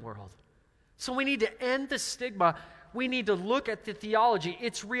broken world. So we need to end the stigma. We need to look at the theology.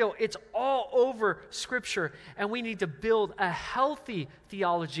 It's real. It's all over Scripture. And we need to build a healthy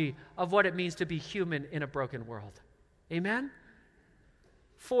theology of what it means to be human in a broken world. Amen?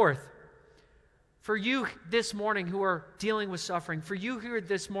 Fourth, for you this morning who are dealing with suffering, for you here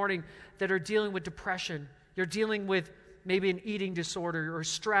this morning that are dealing with depression, you're dealing with maybe an eating disorder or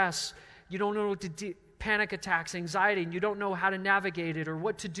stress, you don't know what to do, panic attacks, anxiety, and you don't know how to navigate it or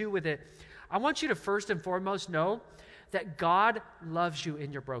what to do with it, I want you to first and foremost know that God loves you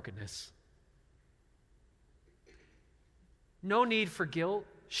in your brokenness. No need for guilt,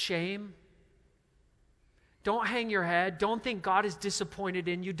 shame. Don't hang your head. Don't think God is disappointed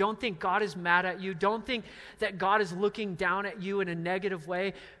in you. Don't think God is mad at you. Don't think that God is looking down at you in a negative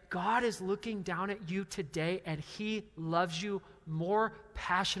way. God is looking down at you today, and He loves you more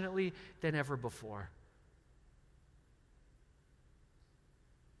passionately than ever before.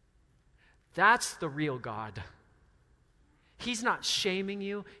 That's the real God. He's not shaming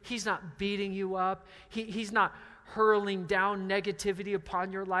you. He's not beating you up. He's not hurling down negativity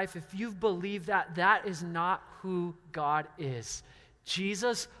upon your life. If you've believed that, that is not who God is.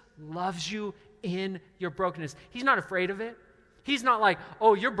 Jesus loves you in your brokenness. He's not afraid of it. He's not like,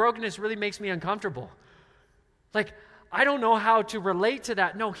 oh, your brokenness really makes me uncomfortable. Like, I don't know how to relate to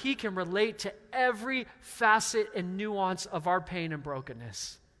that. No, He can relate to every facet and nuance of our pain and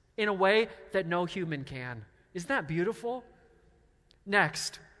brokenness in a way that no human can. Isn't that beautiful?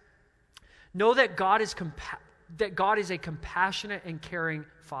 Next, know that God is a compassionate and caring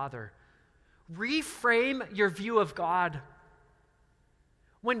Father. Reframe your view of God.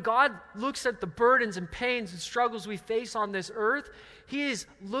 When God looks at the burdens and pains and struggles we face on this earth, He is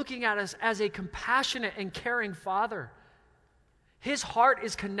looking at us as a compassionate and caring Father. His heart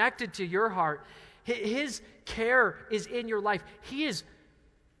is connected to your heart. His care is in your life. He is,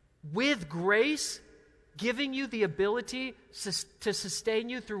 with grace, giving you the ability to sustain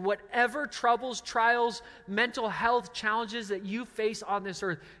you through whatever troubles, trials, mental health challenges that you face on this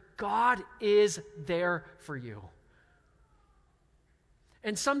earth. God is there for you.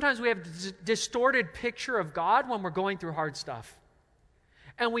 And sometimes we have a distorted picture of God when we're going through hard stuff.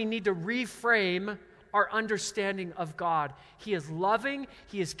 And we need to reframe our understanding of God. He is loving,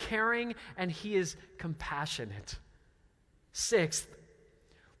 He is caring, and He is compassionate. Sixth,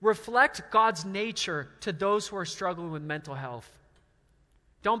 reflect God's nature to those who are struggling with mental health.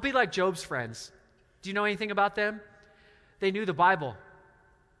 Don't be like Job's friends. Do you know anything about them? They knew the Bible.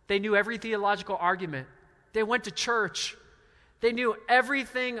 They knew every theological argument. They went to church. They knew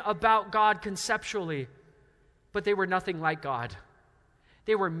everything about God conceptually, but they were nothing like God.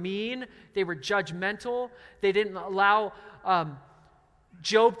 They were mean. They were judgmental. They didn't allow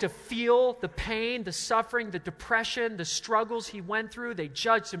Job to feel the pain, the suffering, the depression, the struggles he went through. They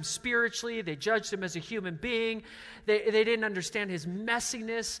judged him spiritually. They judged him as a human being. They didn't understand his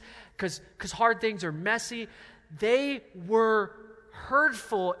messiness because hard things are messy. They were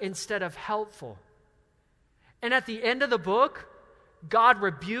hurtful instead of helpful. And at the end of the book, God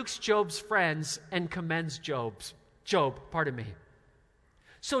rebukes Job's friends and commends Job.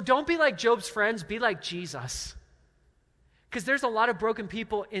 So don't be like Job's friends, be like Jesus. Because there's a lot of broken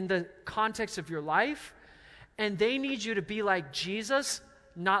people in the context of your life, and they need you to be like Jesus,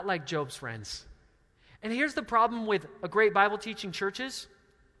 not like Job's friends. And here's the problem with a great Bible teaching churches.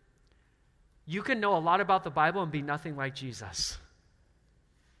 You can know a lot about the Bible and be nothing like Jesus.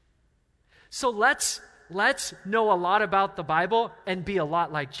 So let's know a lot about the Bible and be a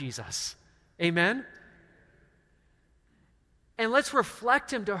lot like Jesus. Amen? And let's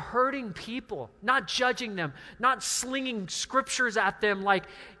reflect him to hurting people, not judging them, not slinging scriptures at them like,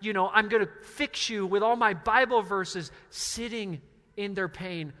 I'm going to fix you with all my Bible verses, sitting in their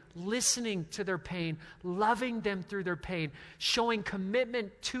pain, listening to their pain, loving them through their pain, showing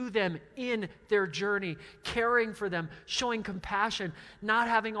commitment to them in their journey, caring for them, showing compassion, not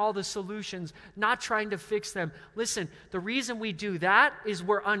having all the solutions, not trying to fix them. Listen, the reason we do that is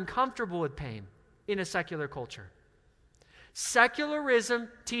we're uncomfortable with pain in a secular culture. Secularism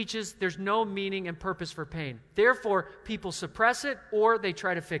teaches there's no meaning and purpose for pain. Therefore, people suppress it or they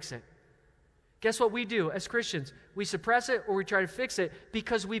try to fix it. Guess what we do as Christians? We suppress it or we try to fix it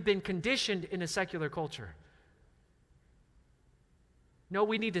because we've been conditioned in a secular culture. No,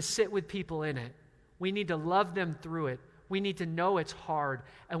 we need to sit with people in it. We need to love them through it. We need to know it's hard,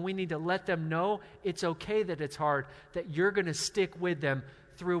 and we need to let them know it's okay that it's hard, that you're going to stick with them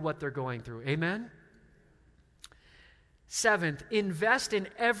through what they're going through. Amen? Seventh, invest in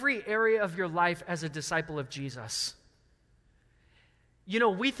every area of your life as a disciple of Jesus.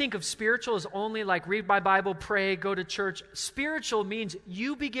 We think of spiritual as only like read my Bible, pray, go to church. Spiritual means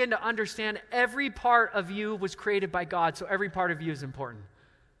you begin to understand every part of you was created by God, so every part of you is important.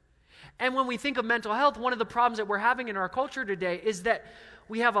 And when we think of mental health, one of the problems that we're having in our culture today is that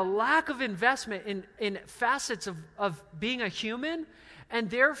we have a lack of investment in facets of being a human, and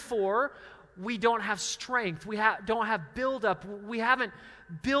therefore we don't have strength. We don't have build-up. We haven't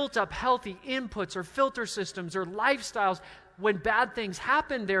built up healthy inputs or filter systems or lifestyles. When bad things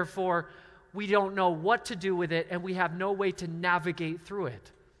happen, therefore, we don't know what to do with it, and we have no way to navigate through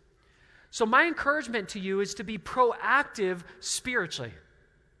it. So my encouragement to you is to be proactive spiritually.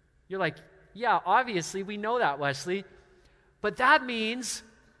 You're like, yeah, obviously, we know that, Wesley. But that means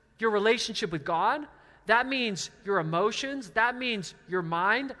your relationship with God. That means your emotions. That means your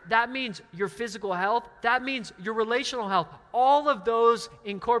mind. That means your physical health. That means your relational health. All of those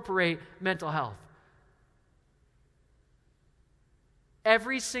incorporate mental health.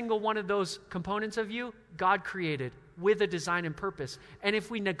 Every single one of those components of you, God created with a design and purpose. And if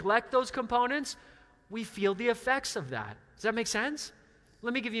we neglect those components, we feel the effects of that. Does that make sense?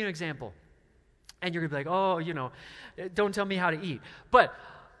 Let me give you an example. And you're going to be like, don't tell me how to eat. But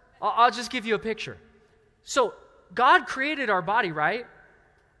I'll just give you a picture. So God created our body, right?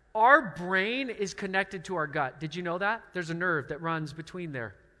 Our brain is connected to our gut. Did you know that? There's a nerve that runs between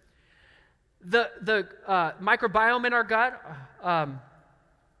there. The microbiome in our gut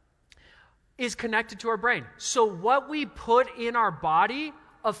is connected to our brain. So what we put in our body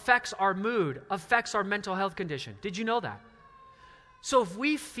affects our mood, affects our mental health condition. Did you know that? So if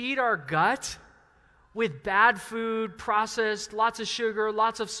we feed our gut with bad food, processed, lots of sugar,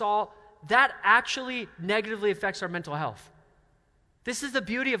 lots of salt, that actually negatively affects our mental health. This is the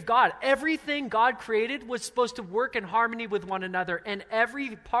beauty of God. Everything God created was supposed to work in harmony with one another, and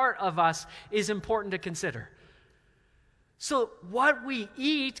every part of us is important to consider. So what we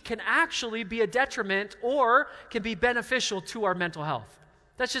eat can actually be a detriment or can be beneficial to our mental health.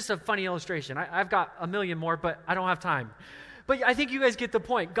 That's just a funny illustration. I've got a million more, but I don't have time. But I think you guys get the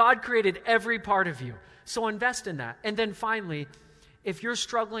point. God created every part of you. So invest in that. And then finally, if you're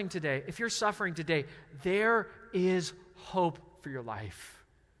struggling today, if you're suffering today, there is hope for your life.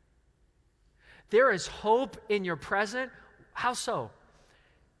 There is hope in your present. How so?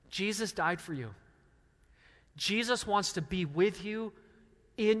 Jesus died for you. Jesus wants to be with you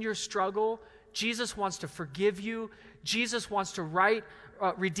in your struggle. Jesus wants to forgive you. Jesus wants to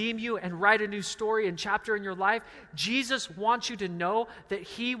redeem you and write a new story and chapter in your life. Jesus wants you to know that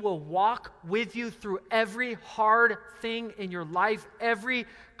he will walk with you through every hard thing in your life, every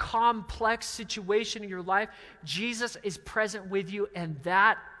complex situation in your life. Jesus is present with you, and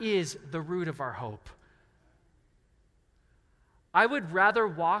that is the root of our hope. I would rather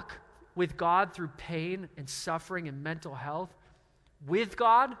walk with God through pain and suffering and mental health with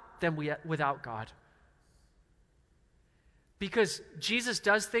God than without God. Because Jesus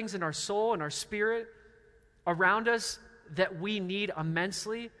does things in our soul and our spirit around us that we need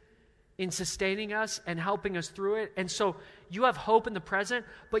immensely in sustaining us and helping us through it. And so you have hope in the present,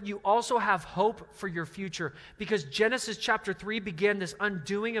 but you also have hope for your future. Because Genesis chapter 3 began this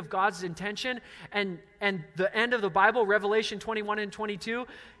undoing of God's intention. And the end of the Bible, Revelation 21 and 22,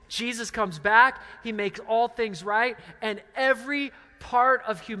 Jesus comes back, he makes all things right, and every part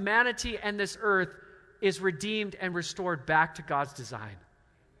of humanity and this earth is redeemed and restored back to God's design.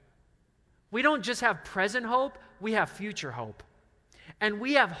 We don't just have present hope, we have future hope. And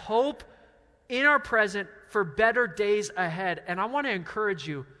we have hope in our present for better days ahead. And I want to encourage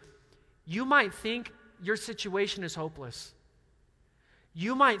you, you might think your situation is hopeless.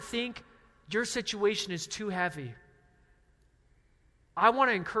 You might think your situation is too heavy. I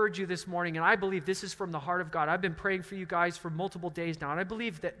want to encourage you this morning, and I believe this is from the heart of God. I've been praying for you guys for multiple days now, and I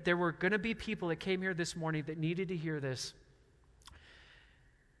believe that there were going to be people that came here this morning that needed to hear this.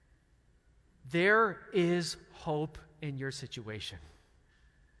 There is hope in your situation.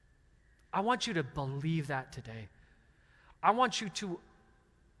 I want you to believe that today. I want you to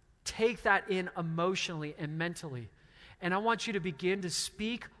take that in emotionally and mentally. And I want you to begin to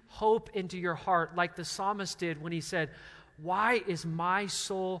speak hope into your heart like the psalmist did when he said, "Why is my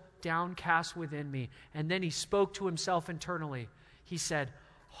soul downcast within me?" And then he spoke to himself internally. He said,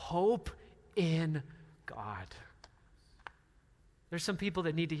 "Hope in God." There's some people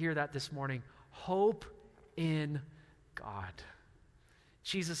that need to hear that this morning. Hope in God.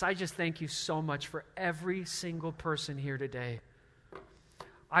 Jesus, I just thank you so much for every single person here today.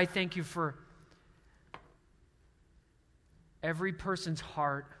 I thank you for every person's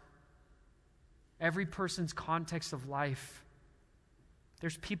heart, every person's context of life.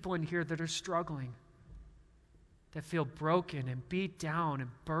 There's people in here that are struggling, that feel broken and beat down and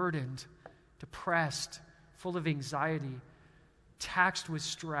burdened, depressed, full of anxiety, taxed with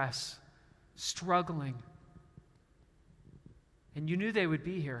stress, struggling. And you knew they would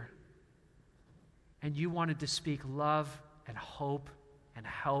be here. And you wanted to speak love and hope and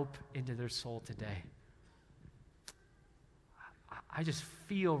help into their soul today. I just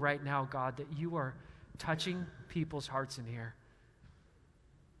feel right now, God, that you are touching people's hearts in here.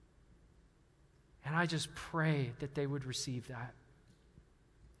 And I just pray that they would receive that.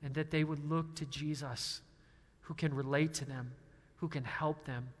 And that they would look to Jesus, who can relate to them, who can help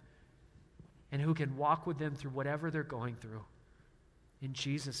them, and who can walk with them through whatever they're going through. In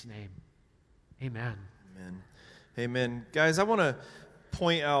Jesus' name, amen. Amen. Amen. Guys, I want to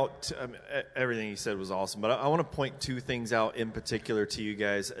point out, everything he said was awesome, but I want to point two things out in particular to you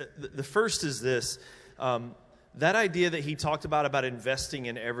guys. The first is this, that idea that he talked about investing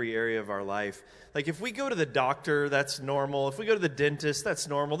in every area of our life. Like if we go to the doctor, that's normal. If we go to the dentist, that's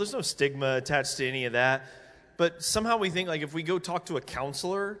normal. There's no stigma attached to any of that. But somehow we think like if we go talk to a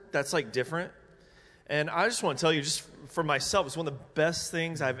counselor, that's like different. And I just want to tell you, just for myself, it's one of the best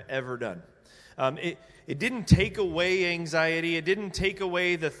things I've ever done. It didn't take away anxiety. It didn't take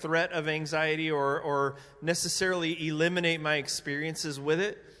away the threat of anxiety or necessarily eliminate my experiences with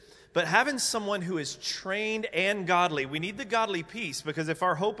it. But having someone who is trained and godly, we need the godly piece, because if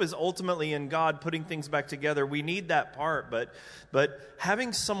our hope is ultimately in God putting things back together, we need that part. But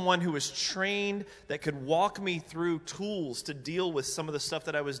having someone who is trained that could walk me through tools to deal with some of the stuff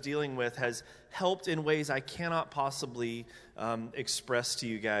that I was dealing with has helped in ways I cannot possibly express to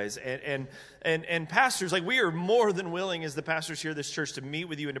you guys. And pastors, like we are more than willing as the pastors here at this church to meet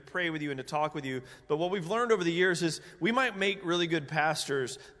with you and to pray with you and to talk with you. But what we've learned over the years is we might make really good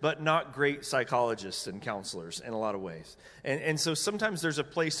pastors, but not great psychologists and counselors in a lot of ways. And so sometimes there's a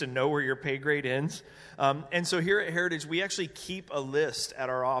place to know where your pay grade ends. And so here at Heritage, we actually keep a list at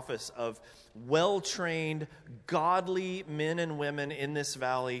our office of well-trained, godly men and women in this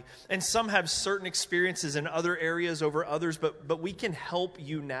valley. And some have certain experiences in other areas over others, but we can help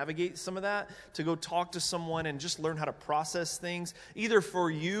you navigate some of that, to go talk to someone and just learn how to process things, either for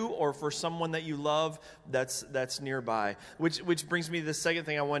you or for someone that you love that's nearby. Which brings me to the second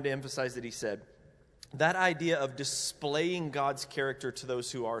thing I wanted to emphasize that he said. That idea of displaying God's character to those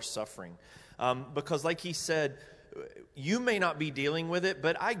who are suffering. Because like he said, you may not be dealing with it,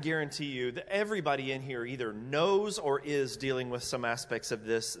 but I guarantee you that everybody in here either knows or is dealing with some aspects of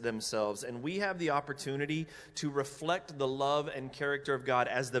this themselves. And we have the opportunity to reflect the love and character of God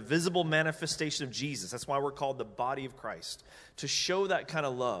as the visible manifestation of Jesus. That's why we're called the body of Christ, to show that kind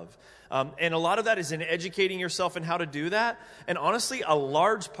of love. And a lot of that is in educating yourself in how to do that. And honestly, a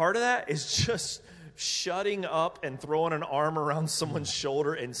large part of that is just shutting up and throwing an arm around someone's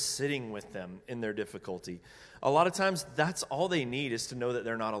shoulder and sitting with them in their difficulty. A lot of times, that's all they need, is to know that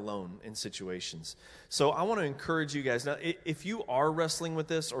they're not alone in situations. So I want to encourage you guys. Now, if you are wrestling with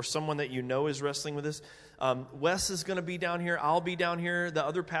this, or someone that you know is wrestling with this, Wes is going to be down here. I'll be down here. The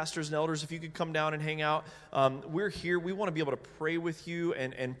other pastors and elders, if you could come down and hang out. We're here. We want to be able to pray with you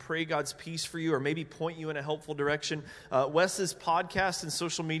and pray God's peace for you, or maybe point you in a helpful direction. Wes's podcast and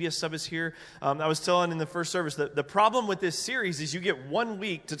social media stuff is here. I was telling in the first service that the problem with this series is you get 1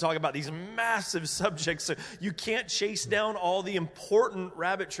 week to talk about these massive subjects. So you you can't chase down all the important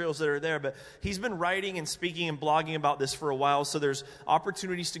rabbit trails that are there. But he's been writing and speaking and blogging about this for a while, so there's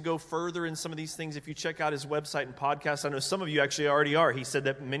opportunities to go further in some of these things if you check out his website and podcast. I know some of you actually already are. He said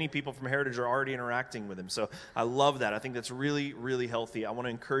that many people from Heritage are already interacting with him, so I love that. I think that's really, really healthy. I want to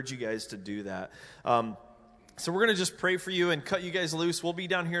encourage you guys to do that. So we're going to just pray for you and cut you guys loose. We'll be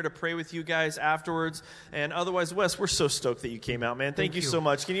down here to pray with you guys afterwards. And otherwise, Wes, we're so stoked that you came out, man. Thank you so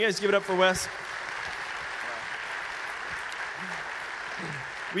much. Can you guys give it up for Wes?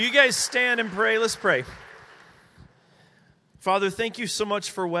 Will you guys stand and pray? Let's pray. Father, thank you so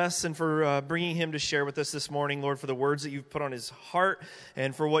much for Wes and for bringing him to share with us this morning, Lord, for the words that you've put on his heart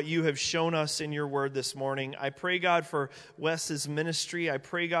and for what you have shown us in your word this morning. I pray, God, for Wes's ministry. I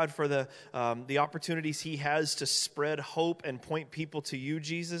pray, God, for the opportunities he has to spread hope and point people to you,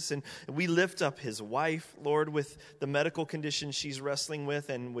 Jesus. And we lift up his wife, Lord, with the medical condition she's wrestling with,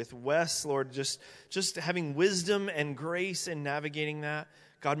 and with Wes, Lord, just having wisdom and grace in navigating that.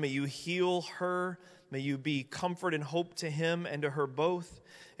 God, may you heal her. May you be comfort and hope to him and to her both.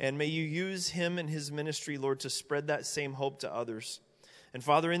 And may you use him and his ministry, Lord, to spread that same hope to others. And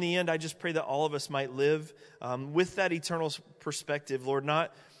Father, in the end, I just pray that all of us might live with that eternal perspective, Lord,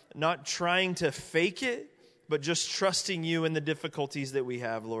 not trying to fake it, but just trusting you in the difficulties that we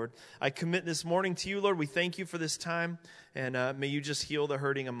have, Lord. I commit this morning to you, Lord. We thank you for this time. And may you just heal the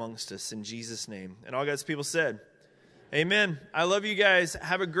hurting amongst us in Jesus' name. And all God's people said, amen. I love you guys.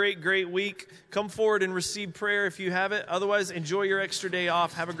 Have a great, great week. Come forward and receive prayer if you have it. Otherwise, enjoy your extra day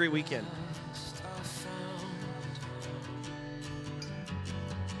off. Have a great weekend.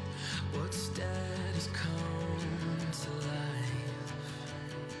 What's dead has come to life.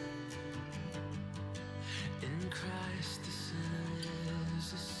 In Christ